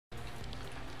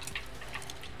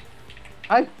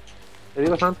Ay, te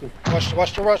digo something.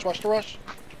 Watch the rush, watch the rush.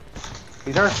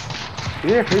 He's there.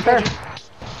 He's there.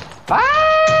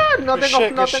 Ah! No Good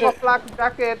tengo shit. flak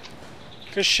jacket.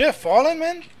 Good shit, Fallen,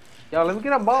 man. Yo, let me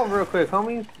get a ball real quick,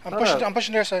 homies. I'm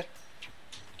pushing their side.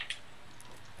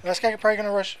 Last guy probably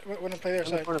gonna rush when I play their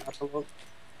side. What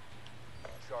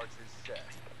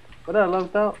up,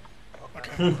 love out?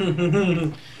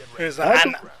 Okay. He's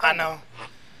like, I know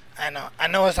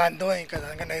what I'm doing because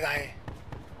I'm gonna die.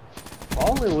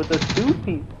 Falling with the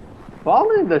 2-piece.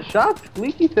 Falling, the shot's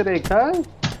squeaky today, cuz.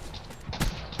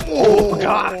 Oh my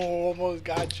god. Almost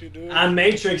got you, dude. I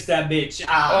matrixed that bitch.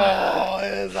 Oh,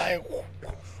 it's like.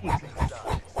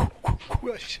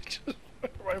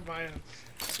 Right by him.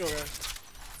 Let's go, guys.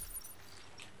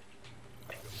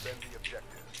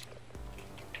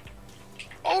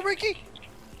 Oh, Ricky!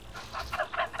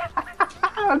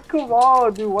 Come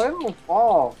on, dude. Why don't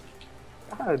fall?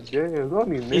 God damn, it's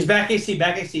only me. He's back AC,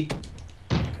 back AC. Okay,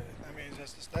 that means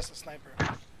that's the sniper.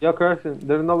 Yo, Kirsten,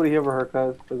 there's nobody here for her,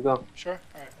 cuz. Let's go. Sure?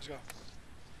 Alright, let's go.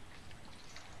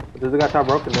 There's a guy top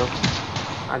broken, though.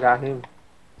 I got him.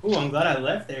 Ooh, I'm glad I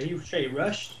left there. He straight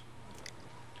rushed.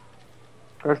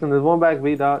 Kirsten, there's one back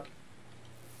B, dot.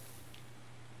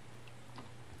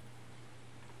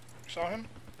 Saw him?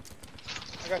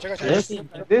 I got you. I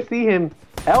did see him.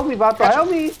 Help me, Vato, help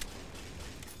me!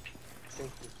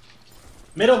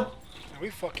 Middle. Man, we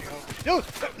fucking up. Yo,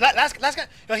 last guy.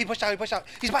 Yo, he pushed out.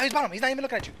 He's bottom. He's not even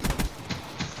looking at you.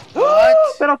 What?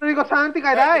 Pero te digo something,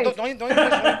 I died. Don't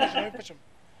even push him.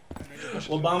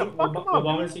 What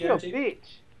bomb is he You actually?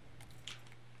 bitch.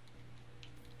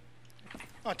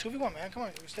 Oh, 2v1, man. Come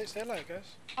on. Stay alive,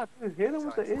 guys. Oh, dude, hit him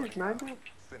with the ish, Nigel.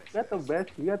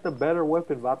 You got the better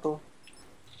weapon, Vato.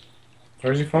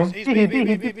 Where's he from? He's B. B.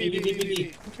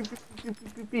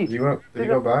 Did he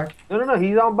go back? No,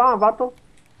 he's on bomb, Vato.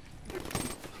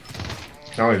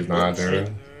 No, he's not, Shit,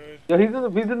 dude. Yo,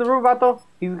 he's in the room, Vato.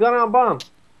 He's gunning on bomb.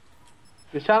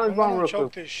 Just challenge bomb real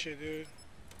choke quick. this shit, dude.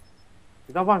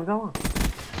 He's on bomb.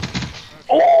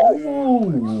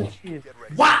 Oh!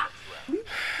 What?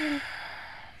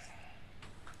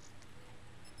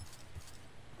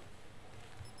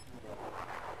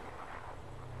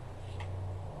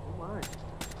 Oh my.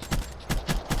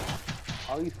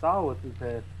 All he saw was his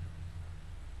head.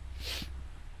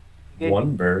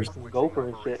 One burst. Gopher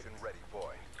and shit.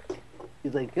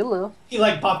 He's like, hello. He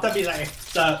like popped up. He's like,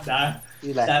 "Sup, da?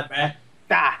 He's like, Sup, bruh?"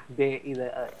 da. Then he's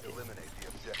like,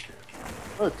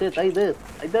 oh shit, I did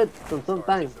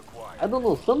sometimes. I don't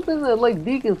know. Sometimes I like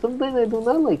Deke and sometimes I do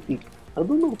not like Deke. I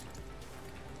don't know.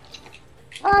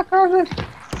 Ah, Carson.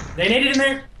 They needed in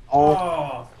there.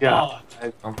 Oh, yeah.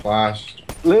 I'm flashed.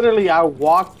 Literally, I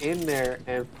walked in there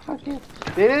and fucking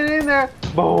they did in there.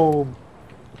 Boom.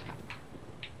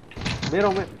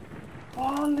 Middle man.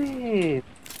 Falling.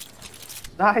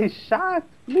 Nice shot.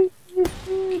 He's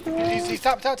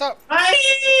top. Hey,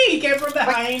 he came from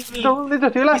behind me. No, He's in the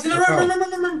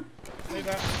room. He's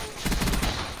not.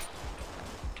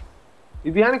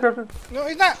 He's behind the curtain. No,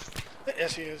 he's not.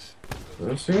 Yes, he is.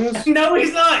 This is? No,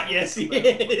 he's not. Yes, he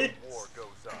is.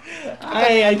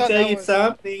 Hey, I tell you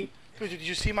something. Dude, did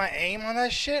you see my aim on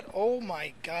that shit? Oh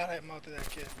my god, I melted that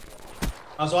kid.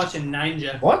 I was watching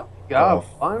Ninja. What? Yeah,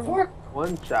 Oh,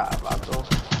 one shot, Vato.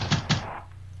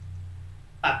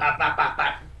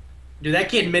 Dude, that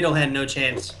kid middle had no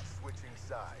chance.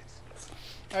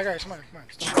 Alright, guys, come on.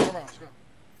 Come around, let's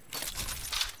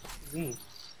go.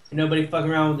 Nobody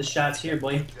fucking around with the shots here,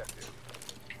 boy.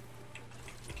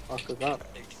 Fuck us up.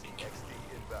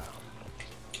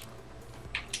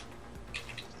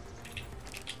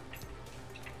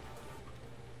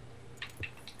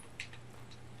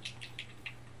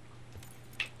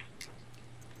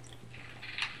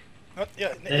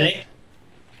 Yeah, Hey,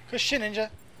 good shit,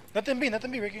 Ninja. Nothing B,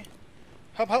 Ricky.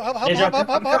 Help.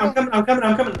 Ninja, I'm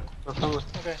coming.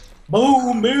 Okay.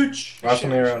 Boom, bitch. Watch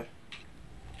me, Rev.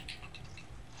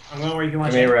 I'm going where you can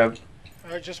watch Give me, it. Rev.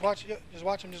 Alright, just watch him.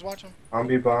 I'm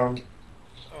be bombed.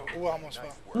 Oh, ooh, I almost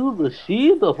fell. Dude, the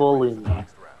shield of falling.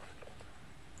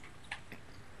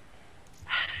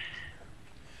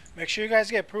 Make sure you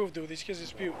guys get proof, dude. These kids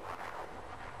dispute.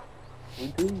 We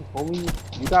do, homie.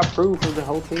 You got proof of the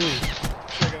whole team. Good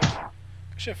shit, guys.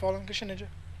 Good shit, Fallen. Good shit, Ninja.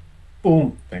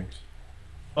 Boom. Thanks.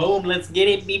 Boom, let's get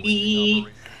it, baby.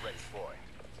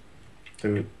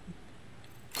 Dude.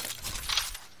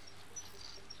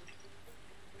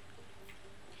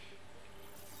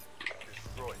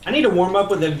 I need to warm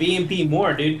up with a VMP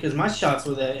more, dude, because my shots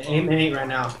with an aim ain't right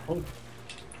now.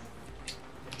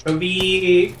 It'll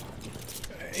be...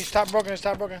 He's top broken.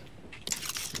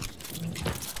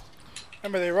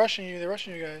 Remember, they're rushing you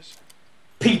guys.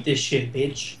 Peep this shit,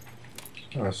 bitch.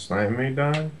 Snipe me,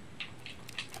 dog.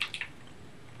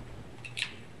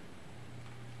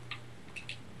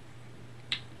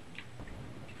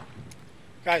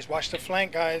 Guys, watch the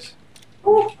flank, guys.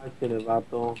 I should have out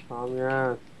though. On your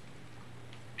ass.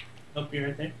 Up here,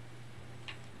 right there.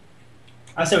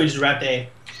 I said we just wrapped A.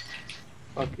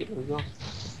 Fuck it, let's go.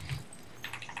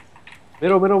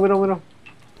 Middle.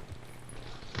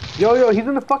 Yo, he's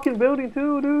in the fucking building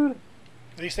too, dude.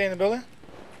 Did he stay in the building?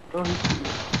 No,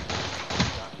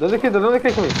 another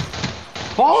kid coming.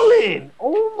 Falling!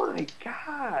 Oh my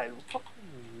god.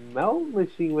 Fucking melt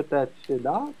machine with that shit,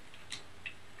 dog.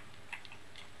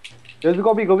 There's a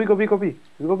go B. There's a go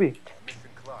B.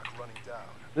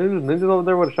 Ninja's over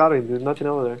there with a shotgun. There's nothing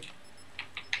over there.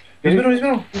 He's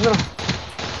middle.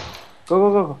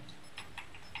 Go.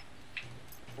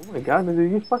 Oh my god,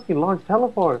 nigga, you fucking launched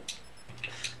teleport.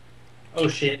 Oh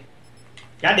shit.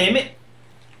 God damn it.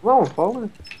 Come on,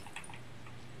 forward.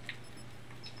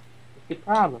 What's your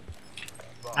problem?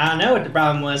 I don't know what the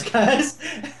problem was, guys.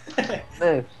 Nice.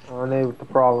 I don't know what the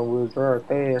problem was right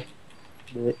there.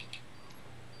 But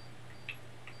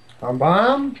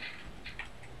Bomb.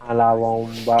 a la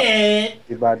bomba. Eh.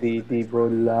 Everybody di bro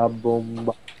la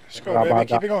bomba. Let's go, baby.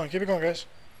 Keep it going, guys.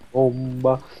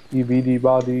 Bomba. Ibidi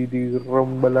body di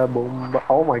rumba la bomba.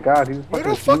 Oh my god, he's Where fucking.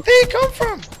 the fuck did he come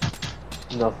from?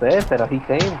 No sé, pero he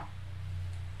came.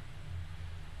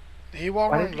 Did he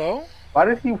walk Why on low? Why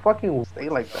does he fucking stay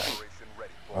like that?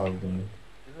 Oh, dude.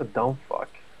 He's a dumb fuck.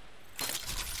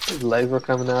 His legs were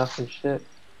coming off and shit.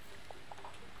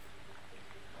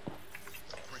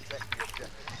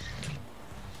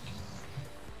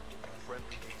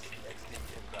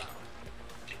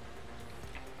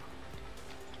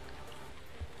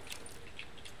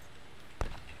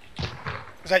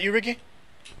 Is that you, Ricky?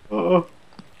 Uh-oh.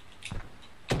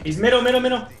 He's middle.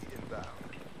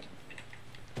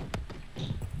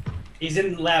 He's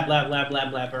in lab,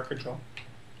 or control.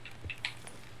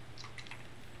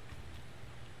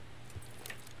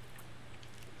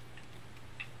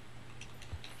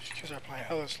 These kids are playing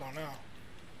hella slow now.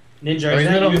 Ninja, Oh, is he's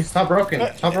that middle. you? Stop broken.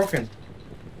 Hey,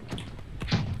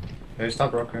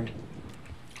 stop broken.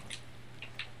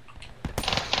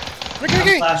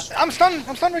 Ricky! Flash. I'm stunned,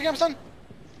 Ricky, I'm stunned.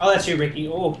 Oh, that's you, Ricky.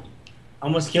 Oh,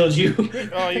 almost killed you.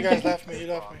 Oh, you guys left me,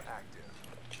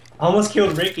 Almost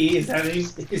killed Ricky. Is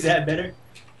that better?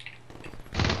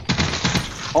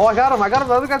 Oh, I got him.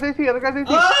 The other guy's AC.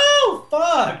 Oh,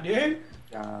 fuck, dude.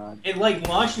 God. It like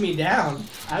launched me down.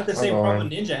 I have the same problem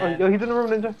Ninja Oh, had. yo, he's in the room,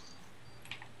 Ninja.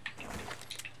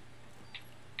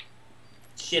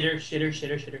 Shitter. He's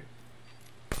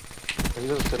in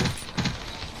the center.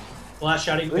 Last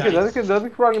shot he The got. other kid's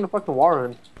running the fucking wall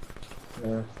run.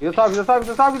 Yeah. He's on top. Go,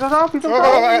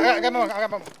 I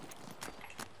got him.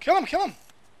 Kill him.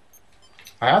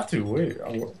 I have to wait.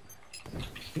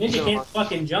 Ninja can't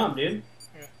fucking jump, dude.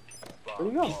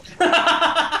 Where'd he go?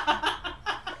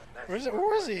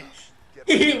 Where is he?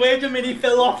 He waved him and he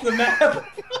fell off the map.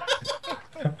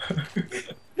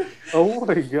 Oh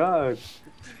my god.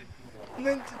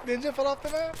 Ninja fell off the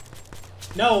map?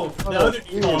 No, the other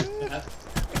dude fell off the map.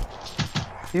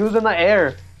 He was in the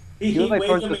air. He was like waved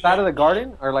towards him the and side of the got-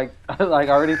 garden, or like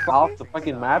already off the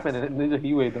fucking map, and then Ninja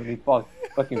he waved him. He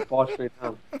fucking fall straight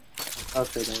down. Fell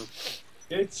straight down.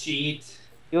 Good cheat.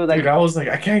 He was like, Dude, I was like,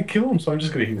 I can't kill him, so I'm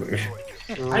just gonna heal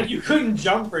him. You couldn't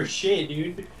jump for shit,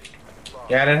 dude.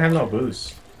 Yeah, I didn't have no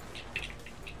boost.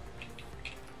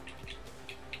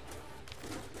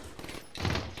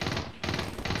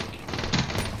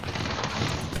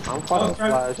 I'm fucking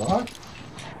flash. What?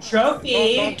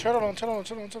 Trophy. Don't turtle.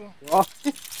 Oh,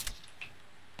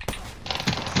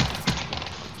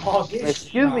 Oh, this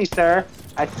excuse me, sir.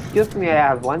 Excuse me, I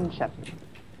have one shot.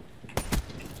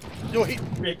 Yo, he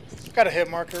got a hit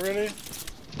marker, really?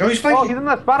 No, he's Oh, fighting. he's in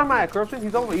that spot I'm at, Corruption.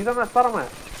 He's on that spot I'm at.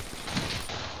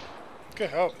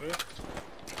 Good help, dude.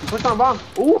 He pushed on bomb.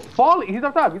 Ooh, falling. He's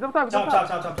up top.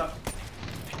 Top.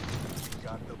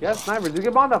 Yeah, sniper. Did you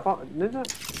get bombed up, Ninja?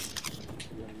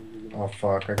 Oh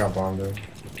fuck, I got bombed dude.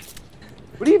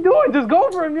 What are you doing? Just go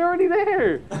for him. You're already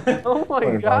there. Oh my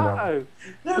Fucking god.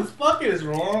 What the fuck is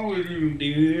wrong with you,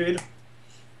 dude?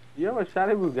 You have a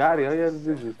shotty Bugatti. All you have to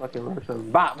do is just fucking rush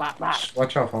him. Bop.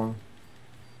 Watch out, phone.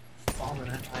 Falling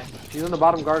that high. He's in the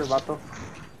bottom garden, Bato.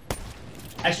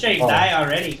 I straight Oh. die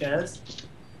already, cuz.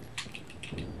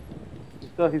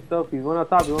 He's still. He's one on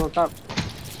top.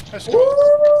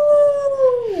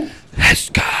 Let's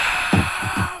go.